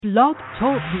Blog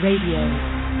Talk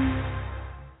Radio.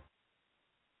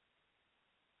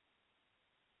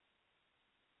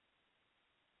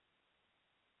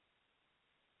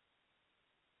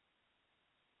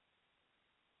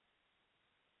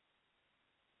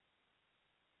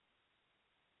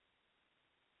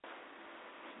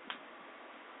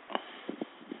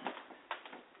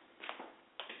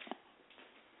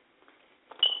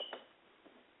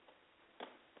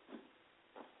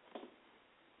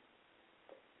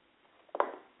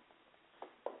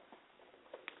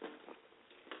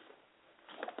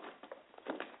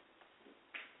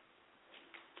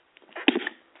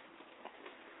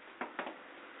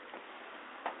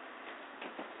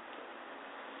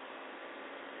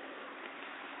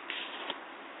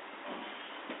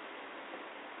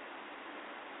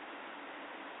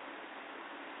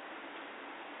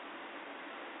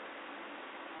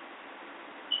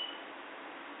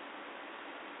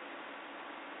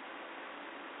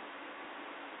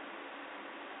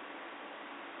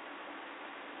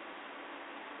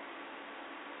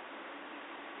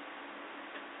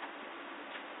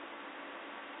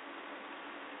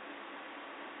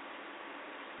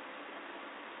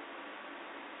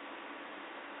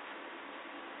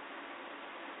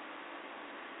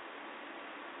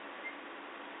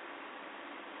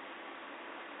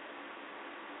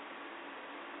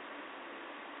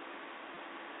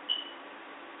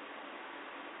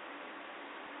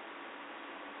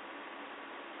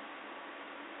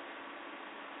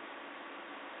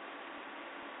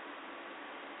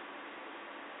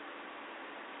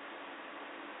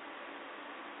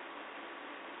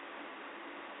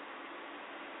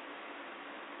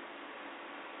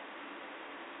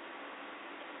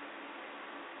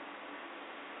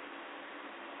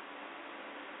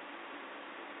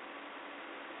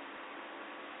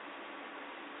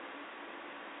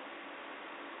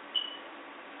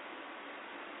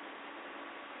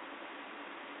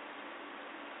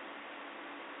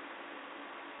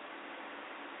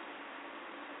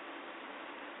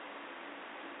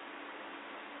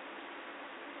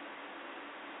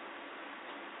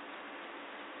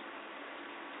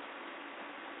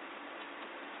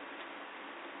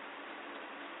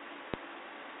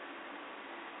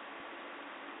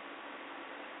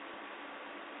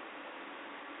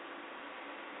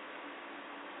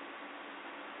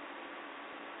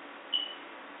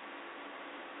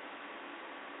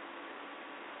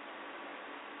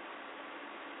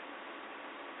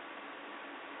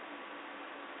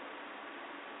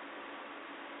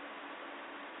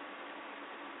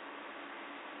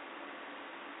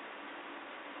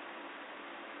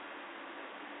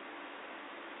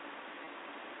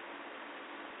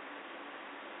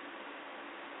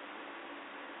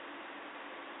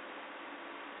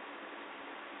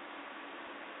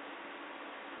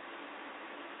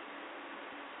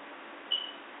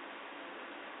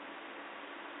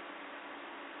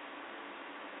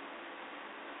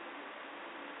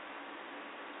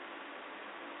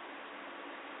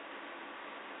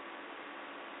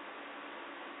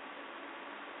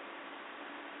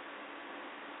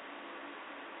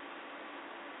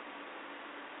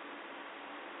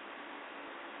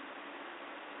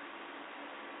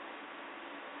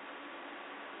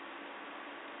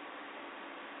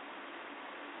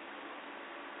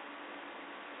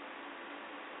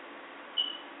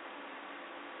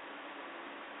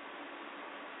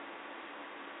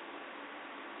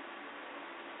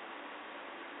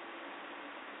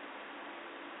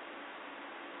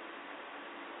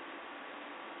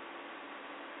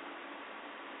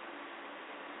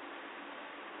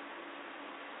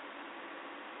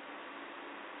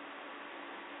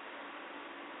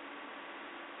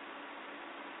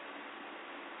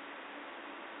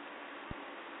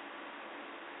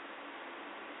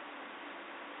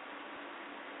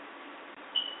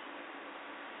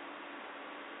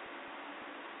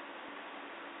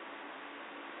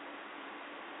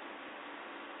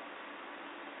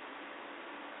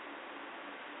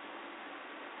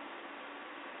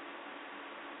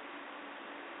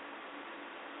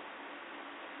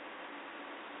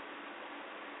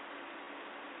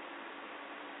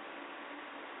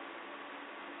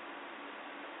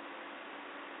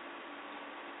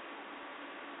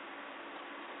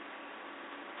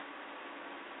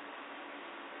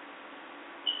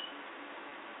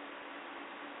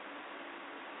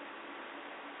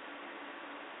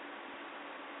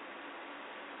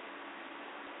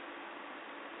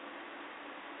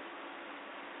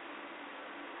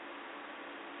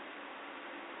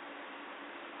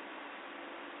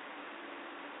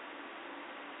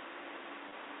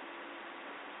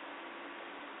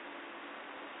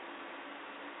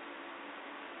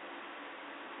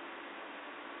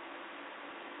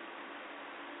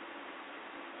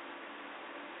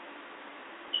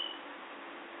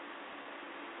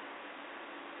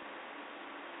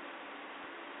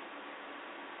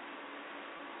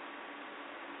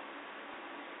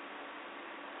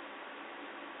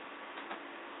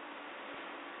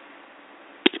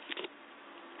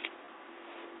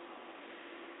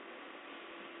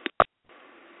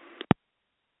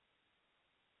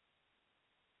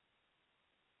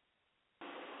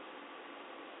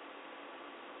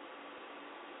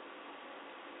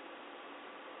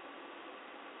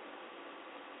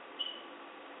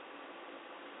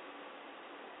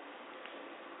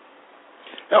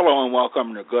 Hello and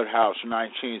welcome to Good House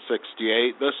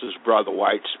 1968. This is Brother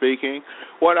White speaking.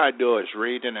 What I do is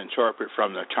read and interpret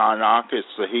from the Tanakh. It's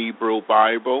the Hebrew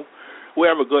Bible. We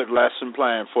have a good lesson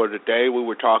planned for today. We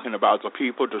were talking about the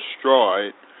people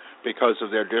destroyed because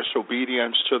of their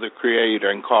disobedience to the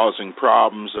Creator and causing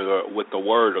problems with the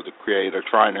word of the Creator,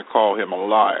 trying to call him a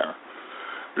liar.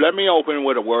 Let me open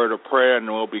with a word of prayer and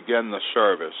we'll begin the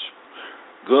service.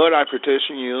 Good, I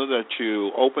petition you that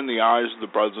you open the eyes of the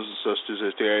brothers and sisters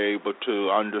as they're able to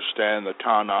understand the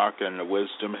Tanakh and the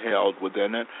wisdom held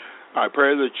within it. I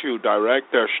pray that you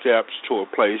direct their steps to a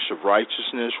place of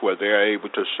righteousness where they're able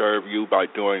to serve you by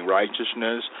doing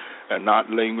righteousness and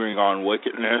not lingering on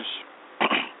wickedness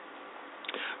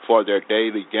for their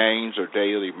daily gains or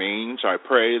daily means. I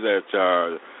pray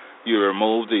that you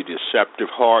remove the deceptive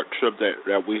hearts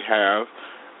that we have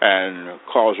and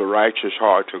cause a righteous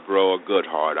heart to grow a good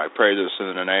heart. I pray this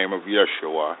in the name of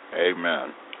Yeshua.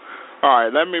 Amen. All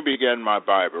right, let me begin my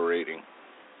Bible reading.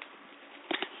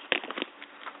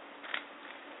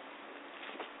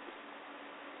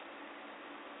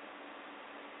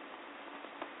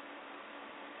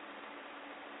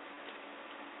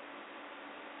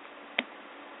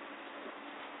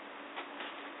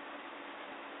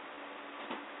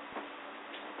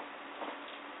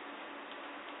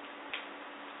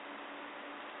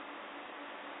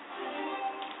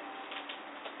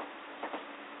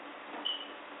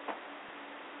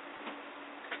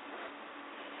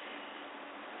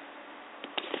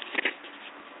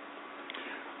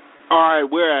 All right,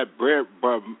 we're at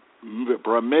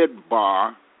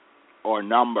Bamidbar, or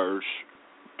Numbers,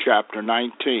 chapter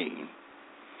 19,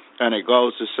 and it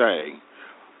goes to say,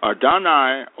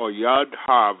 Adonai, or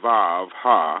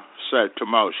Yud-Ha-Vav-Ha, said to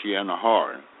Moshe in the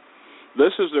Horn.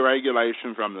 This is the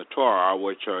regulation from the Torah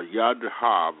which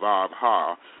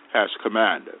Yud-Ha-Vav-Ha has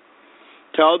commanded.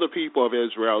 Tell the people of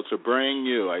Israel to bring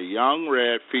you a young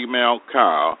red female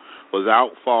cow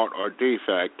without fault or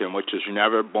defect, in which is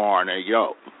never born a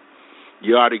yoke.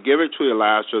 You are to give it to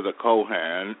Eleazar the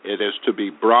Kohen. It is to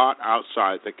be brought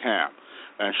outside the camp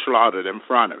and slaughtered in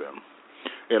front of him.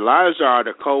 Eleazar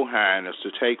the Kohen is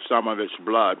to take some of its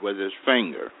blood with his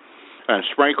finger and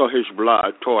sprinkle his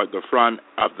blood toward the front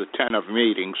of the tent of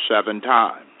meeting 7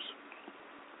 times.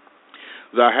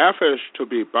 The heifer is to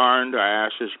be burned to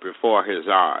ashes before his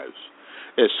eyes.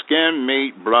 Its skin,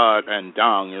 meat, blood, and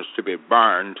dung is to be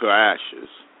burned to ashes.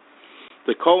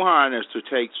 The Kohen is to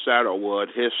take cedarwood,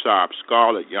 hyssop,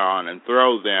 scarlet yarn, and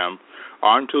throw them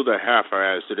onto the heifer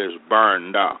as it is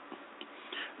burned up.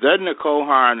 Then the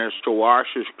Kohen is to wash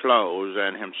his clothes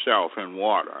and himself in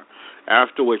water,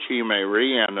 after which he may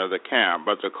re-enter the camp,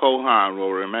 but the Kohen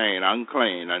will remain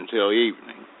unclean until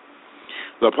evening.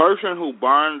 The person who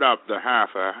burned up the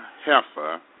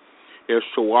heifer is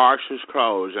to wash his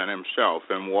clothes and himself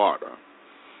in water,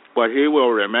 but he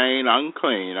will remain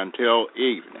unclean until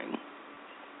evening.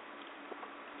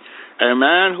 A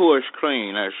man who is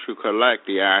clean is to collect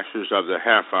the ashes of the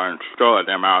heifer and store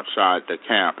them outside the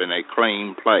camp in a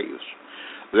clean place.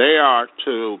 They are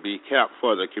to be kept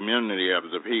for the community of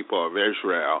the people of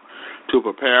Israel to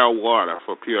prepare water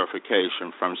for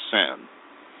purification from sin.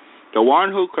 The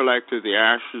one who collected the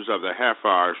ashes of the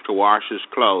heifer is to wash his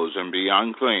clothes and be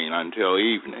unclean until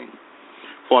evening.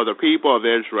 For the people of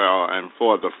Israel and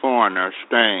for the foreigner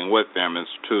staying with them is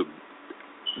to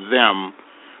them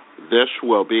this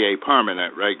will be a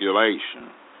permanent regulation.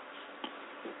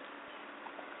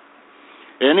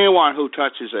 Anyone who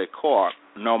touches a corpse,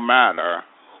 no matter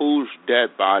whose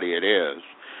dead body it is,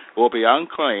 will be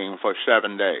unclean for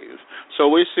 7 days. So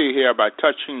we see here by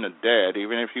touching the dead,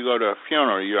 even if you go to a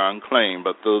funeral, you're unclean,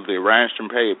 but through the ransom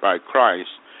paid by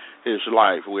Christ, his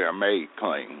life, we are made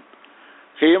clean.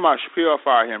 He must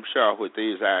purify himself with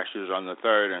these ashes on the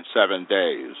 3rd and 7th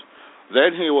days.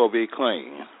 Then he will be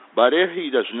clean. But if he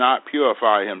does not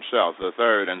purify himself the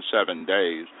 3rd and 7th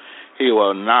days, he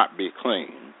will not be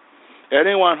clean.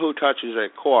 Anyone who touches a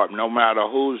corpse, no matter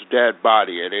whose dead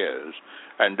body it is,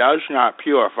 and does not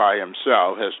purify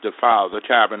himself, has defiled the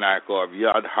tabernacle of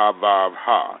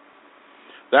Yud-Ha-Vav-Ha.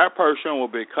 That person will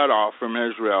be cut off from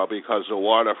Israel because the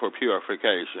water for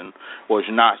purification was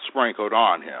not sprinkled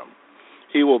on him.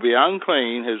 He will be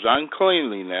unclean. His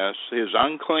uncleanliness is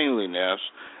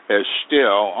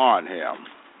still on him.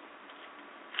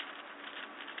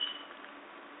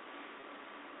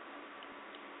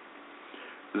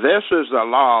 This is the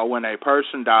law when a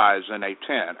person dies in a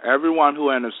tent. Everyone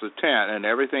who enters the tent and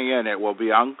everything in it will be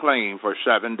unclean for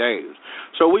 7 days.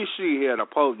 So we see here the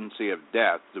potency of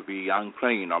death to be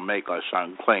unclean or make us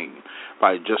unclean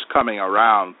by just coming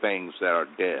around things that are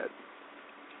dead.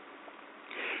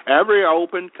 Every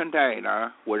open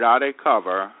container without a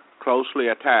cover closely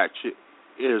attached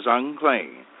is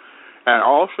unclean. And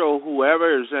also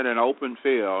whoever is in an open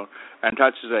field and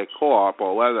touches a corpse,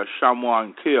 or whether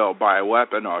someone killed by a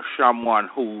weapon or someone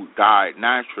who died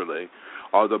naturally,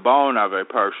 or the bone of a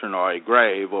person or a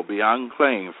grave, will be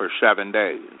unclean for 7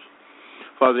 days.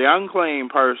 For the unclean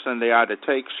person, they are to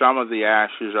take some of the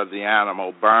ashes of the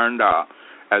animal burned up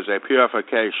as a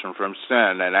purification from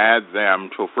sin and add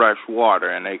them to fresh water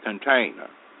in a container.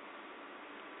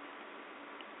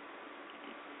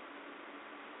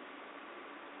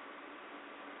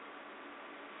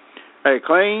 A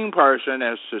clean person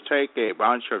is to take a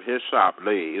bunch of hyssop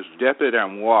leaves, dip it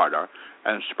in water,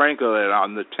 and sprinkle it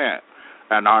on the tent,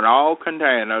 and on all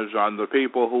containers, on the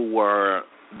people who were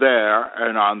there,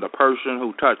 and on the person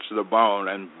who touched the bone,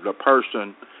 and the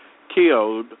person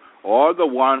killed, or the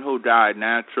one who died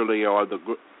naturally, or the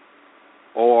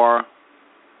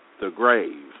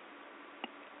grave.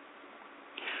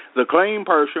 The clean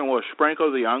person will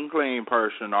sprinkle the unclean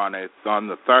person on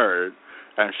the third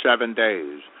and 7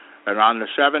 days, and on the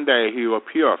 7th day he will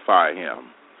purify him.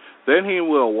 Then he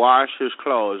will wash his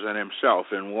clothes and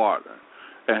himself in water,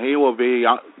 and he will be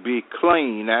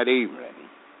clean that evening.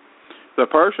 The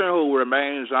person who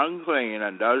remains unclean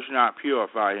and does not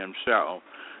purify himself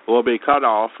will be cut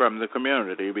off from the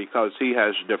community because he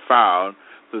has defiled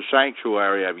the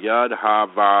sanctuary of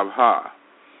Yud-Ha-Vav-Ha.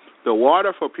 The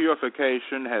water for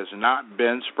purification has not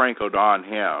been sprinkled on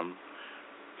him.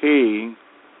 He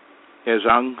is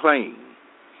unclean.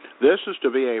 This is to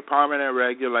be a permanent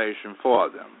regulation for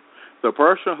them. The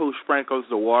person who sprinkles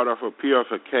the water for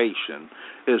purification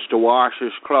is to wash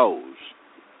his clothes.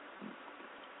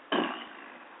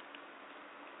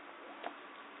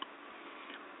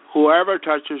 Whoever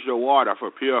touches the water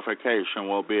for purification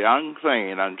will be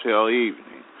unclean until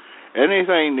evening.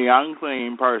 Anything the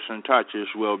unclean person touches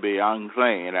will be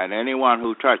unclean, and anyone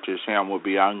who touches him will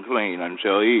be unclean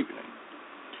until evening.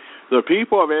 The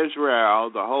people of Israel,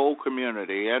 the whole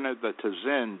community, entered the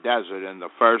Tzin desert in the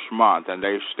first month, and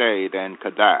they stayed in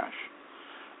Kadesh.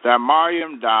 Then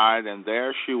Miriam died, and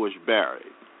there she was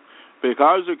buried.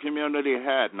 Because the community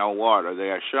had no water,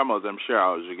 they assembled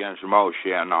themselves against Moshe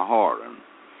and Aharon.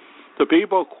 The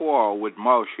people quarreled with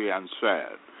Moshe and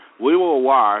said, "We will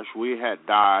wash, we had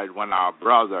died when our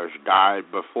brothers died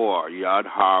before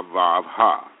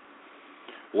Yud-Ha-Vav-Ha.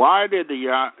 Why did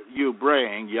you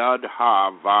bring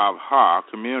Yud-Ha-Vav-Ha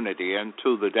community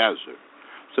into the desert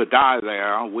to die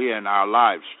there, we and our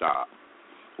livestock?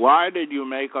 Why did you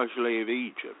make us leave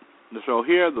Egypt?" So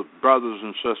here the brothers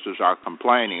and sisters are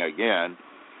complaining again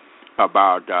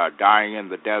about dying in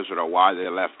the desert, or why they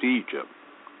left Egypt,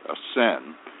 a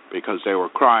sin, because they were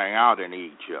crying out in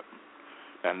Egypt.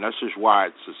 And this is why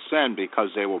it's a sin,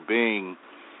 because they were being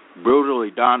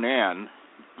brutally done in.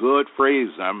 Good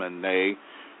frees them, and they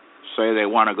say they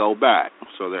want to go back.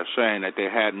 So they're saying that they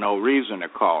had no reason to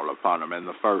call upon them in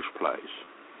the first place.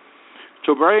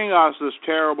 To bring us this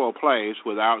terrible place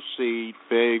without seed,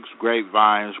 figs,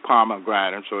 grapevines,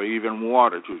 pomegranates, or even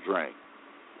water to drink.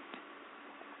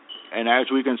 And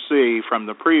as we can see from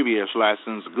the previous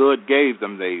lessons, God gave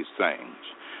them these things,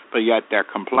 but yet they're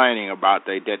complaining about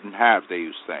they didn't have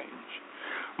these things.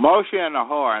 Moshe and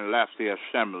Aharon left the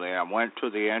assembly and went to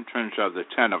the entrance of the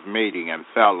tent of meeting and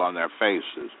fell on their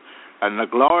faces. And the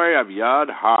glory of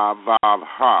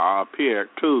Yud-Ha-Vav-Ha appeared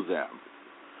to them.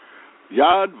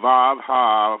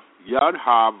 Yud-Ha-Vav-Ha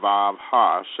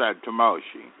said to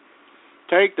Moshe,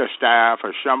 "Take the staff,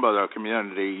 assemble the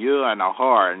community, you and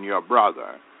Aharon your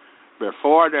brother.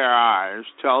 Before their eyes,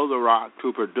 tell the rock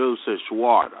to produce its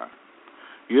water.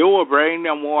 You will bring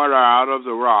them water out of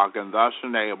the rock and thus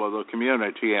enable the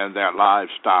community and their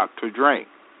livestock to drink."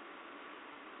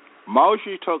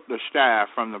 Moshe took the staff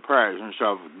from the presence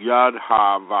of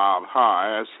Yud-Ha-Vav-Ha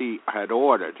as he had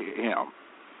ordered him.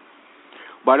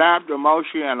 But after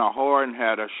Moshe and Aharon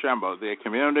had assembled the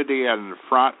community in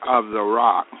front of the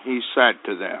rock, he said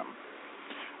to them,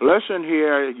 "Listen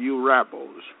here, you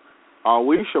rebels. Are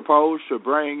we supposed to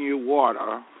bring you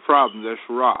water from this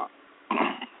rock?"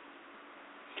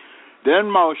 Then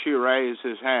Moshe raised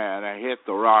his hand and hit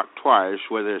the rock twice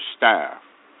with his staff.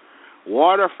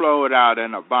 Water flowed out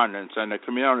in abundance, and the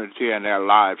community and their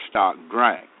livestock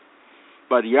drank.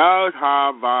 But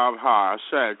Yud-Ha-Vav-Ha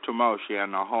said to Moshe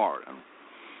and Aharon,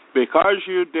 "Because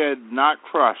you did not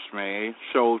trust me,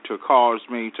 so to cause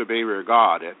me to be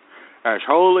regarded as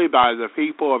holy by the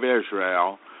people of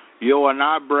Israel, you will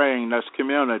not bring this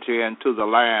community into the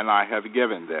land I have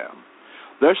given them.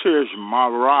 This is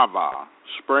Marava,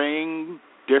 spring,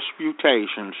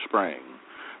 disputation spring,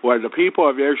 where the people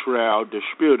of Israel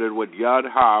disputed with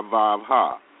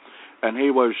Yud-Ha-Vav-Ha, and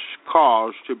he was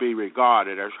caused to be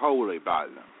regarded as holy by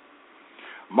them.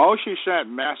 Moshe sent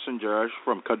messengers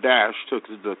from Kadesh to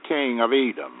the king of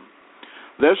Edom.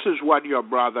 This is what your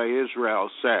brother Israel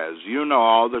says. You know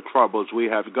all the troubles we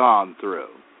have gone through,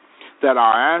 that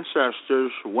our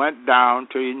ancestors went down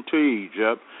into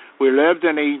Egypt. We lived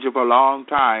in Egypt a long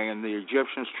time, and the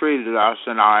Egyptians treated us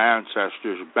and our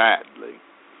ancestors badly.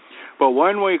 But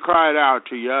when we cried out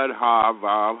to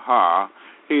Yud-Ha-Vav-Ha,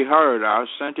 he heard us,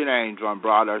 sent an angel, and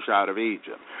brought us out of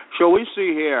Egypt. So we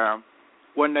see here,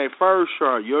 when they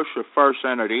Yosef first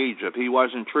entered Egypt, he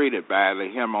wasn't treated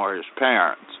badly, him or his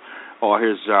parents, or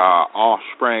his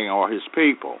offspring, or his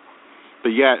people. But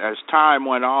yet, as time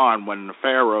went on, when the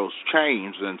pharaohs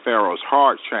changed and Pharaoh's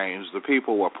heart changed, the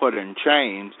people were put in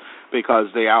chains because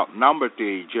they outnumbered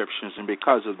the Egyptians and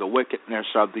because of the wickedness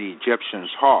of the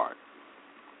Egyptians' heart.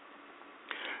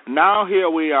 Now here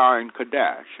we are in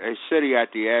Kadesh, a city at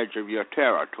the edge of your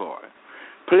territory.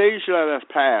 Please let us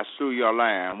pass through your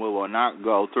land. We will not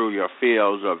go through your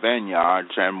fields or vineyards,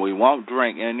 and we won't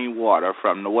drink any water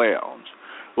from the wells.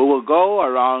 We will go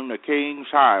along the king's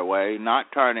highway, not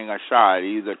turning aside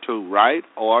either to right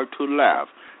or to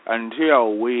left,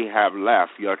 until we have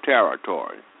left your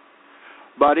territory.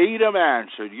 But Edom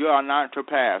answered, you are not to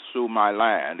pass through my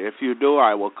land. If you do,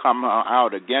 I will come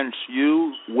out against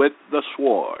you with the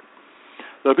sword.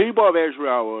 The people of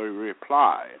Israel will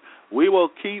reply, we will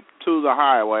keep to the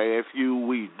highway. If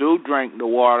we do drink the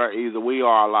water, either we or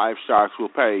our livestock will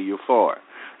pay you for it.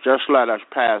 Just let us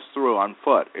pass through on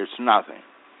foot. It's nothing.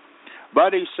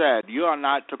 But he said, you are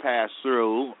not to pass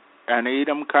through, and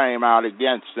Edom came out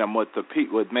against them with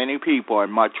many people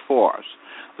and much force.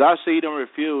 Thus Edom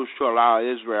refused to allow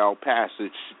Israel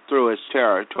passage through its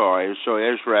territory, so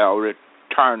Israel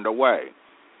returned away.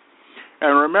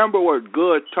 And remember what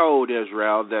God told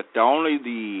Israel, that only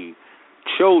the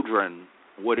children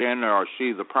would enter or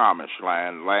see the promised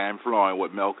land, land flowing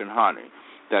with milk and honey,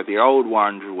 that the old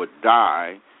ones would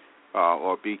die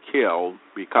or be killed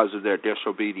because of their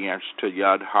disobedience to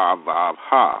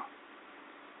Yud-Ha-Vav-Ha.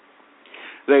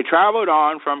 They traveled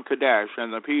on from Kadesh,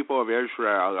 and the people of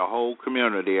Israel, the whole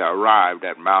community, arrived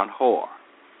at Mount Hor.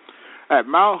 At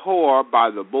Mount Hor,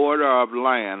 by the border of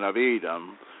land of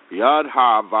Edom,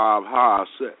 Yud-Ha-Vav-Ha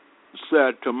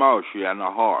said to Moshe and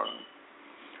Aharon,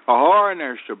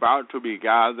 Aharon is about to be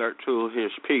gathered to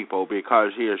his people,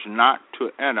 because he is not to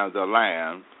enter the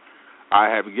land I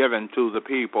have given to the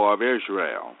people of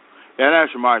Israel,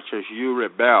 inasmuch as you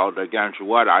rebelled against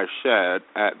what I said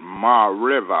at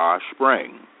Meribah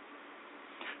spring.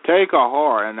 Take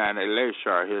Aharon and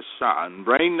Elisha his son,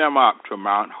 bring them up to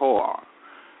Mount Hor.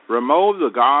 Remove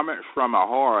the garments from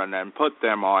Aharon and put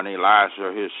them on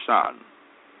Eleazar his son.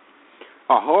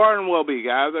 Aharon will be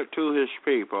gathered to his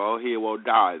people, he will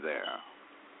die there.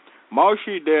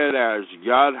 Moshe did as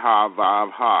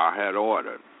Yud-Ha-Vav-Ha had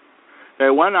ordered. They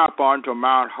went up onto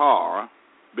Mount Hor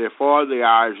before the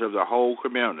eyes of the whole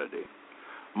community.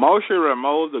 Moshe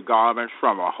removed the garments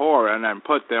from Aharon and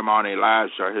put them on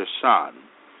Eleazar his son.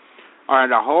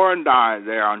 And Aharon died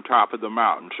there on top of the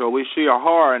mountain. So we see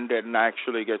Aharon didn't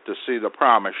actually get to see the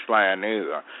promised land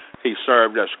either. He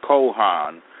served as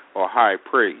Kohan, or high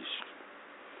priest.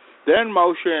 Then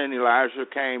Moshe and Eleazar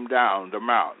came down the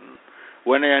mountain.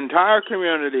 When the entire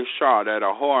community saw that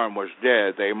Aharon was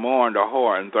dead, they mourned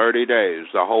Aharon 30 days,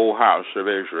 the whole house of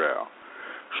Israel.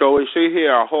 So we see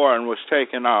here Aharon was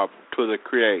taken up to the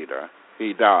Creator.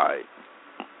 He died.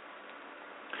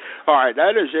 All right,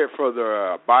 that is it for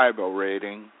the Bible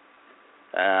reading.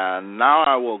 And now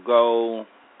I will go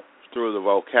through the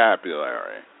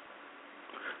vocabulary.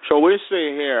 So we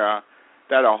see here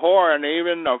that Aharon,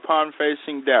 even upon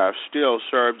facing death, still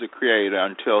served the Creator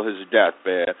until his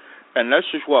deathbed. And this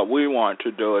is what we want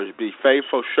to do, is be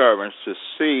faithful servants to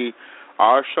see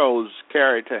our souls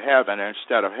carried to heaven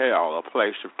instead of hell, a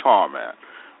place of torment.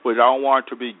 We don't want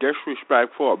to be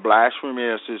disrespectful or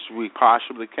blasphemous as we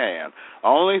possibly can.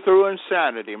 Only through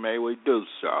insanity may we do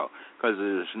so, because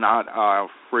it is not our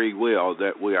free will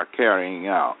that we are carrying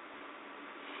out.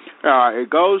 It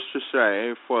goes to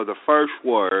say, for the first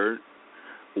word,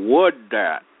 would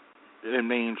that. It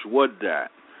means would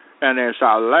that. And it's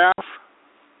Aleph,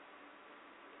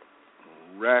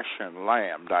 Resh, and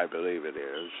Lam, I believe it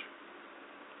is.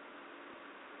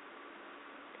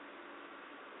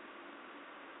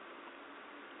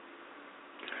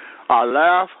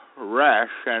 Aleph, Resh,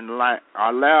 and Lam.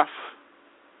 Aleph,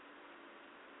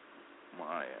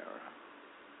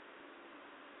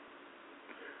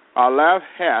 Aleph,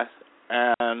 Heth,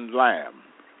 and Lam.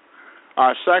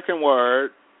 Our second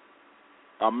word,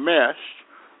 Amish,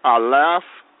 Aleph,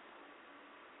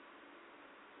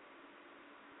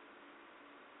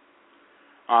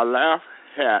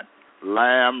 Het,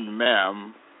 Lam,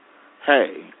 Mem,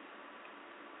 hay.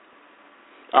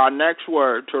 Our next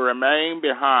word, to remain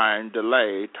behind,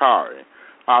 delay, tarry.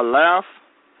 Aleph,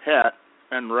 het,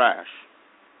 and resh.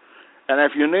 And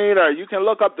if you need, you can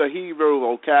look up the Hebrew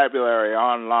vocabulary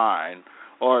online,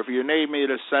 or if you need me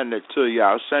to send it to you,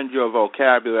 I'll send you a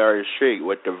vocabulary sheet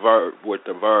with the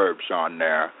verbs on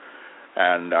there,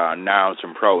 and nouns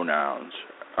and pronouns.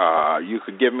 You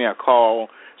could give me a call.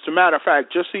 As a matter of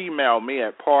fact, just email me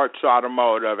at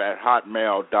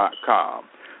partsautomotive@hotmail.com.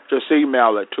 Just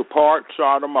email it to Parts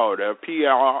Automotive,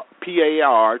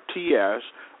 PARTS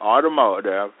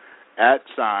Automotive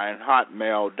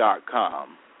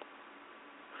 @hotmail.com.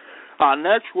 Our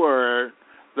next word,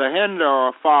 the hinder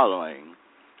are following: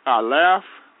 Aleph,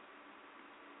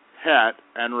 het,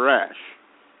 and resh.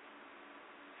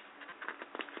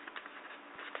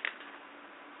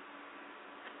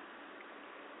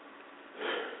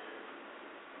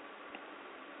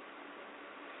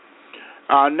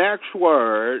 Our next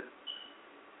word,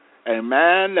 a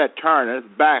man that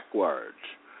turneth backwards.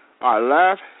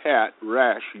 Aleph, het,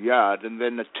 resh, yud, and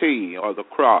then the T, or the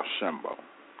cross symbol.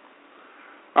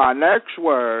 Our next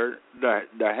word,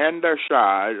 the hinder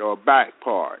side, or back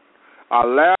part.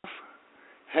 Aleph,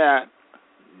 het,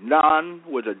 none,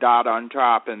 with a dot on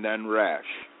top, and then resh.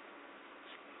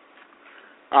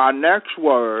 Our next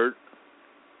word,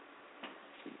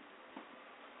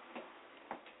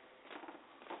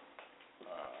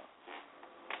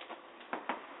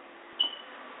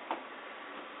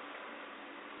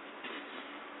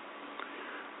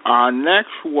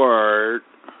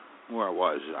 where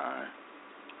was I?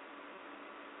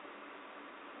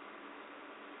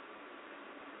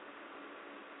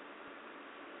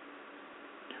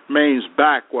 Means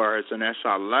backwards, and that's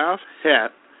Aleph,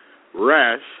 het,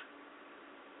 resh,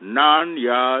 nun,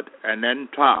 yud, and then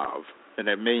tav, and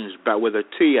it means with a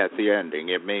T at the ending.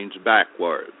 It means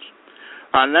backwards.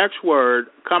 Our next word,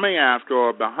 coming after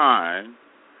or behind,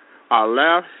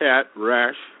 Aleph, het,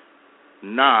 resh,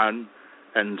 nun,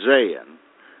 and zayin,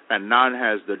 and nun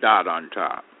has the dot on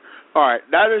top. All right,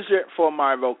 that is it for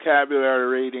my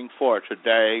vocabulary reading for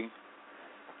today,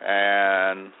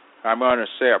 and I'm going to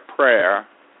say a prayer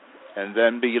and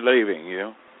then be leaving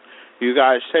you. You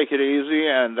guys take it easy,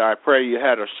 and I pray you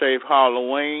had a safe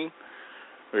Halloween.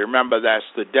 Remember, that's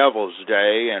the Devil's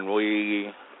Day, and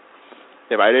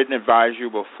if I didn't advise you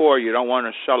before, you don't want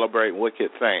to celebrate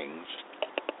wicked things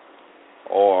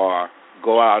or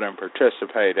go out and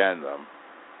participate in them,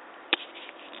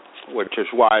 which is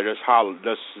why this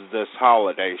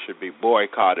holiday should be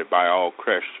boycotted by all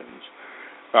Christians.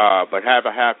 But have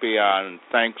a happy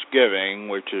Thanksgiving,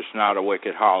 which is not a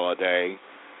wicked holiday.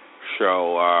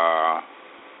 So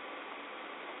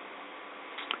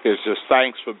it's just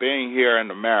thanks for being here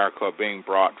in America, being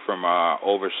brought from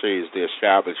overseas, the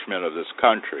establishment of this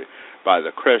country by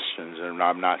the Christians. And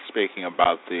I'm not speaking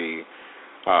about the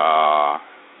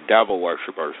devil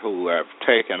worshippers who have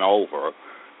taken over,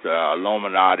 the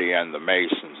Illuminati and the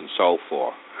Masons and so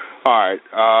forth. All right,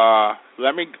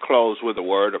 let me close with a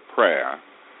word of prayer.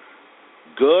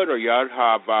 Good, or Yad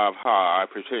Ha Vav Ha, I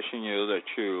petition you that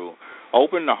you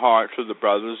open the hearts of the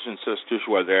brothers and sisters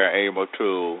where they're able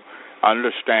to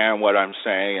understand what I'm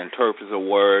saying, interpret the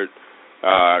word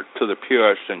to the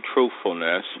purest and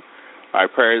truthfulness. I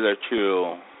pray that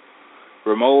you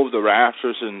remove the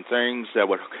rafters and things that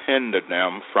would hinder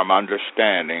them from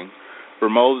understanding,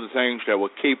 remove the things that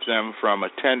would keep them from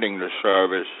attending the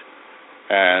service,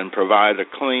 and provide a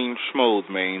clean, smooth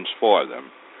means for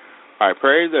them. I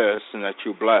pray this, and that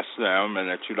you bless them, and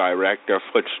that you direct their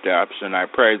footsteps, and I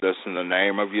pray this in the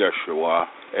name of Yeshua.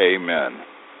 Amen.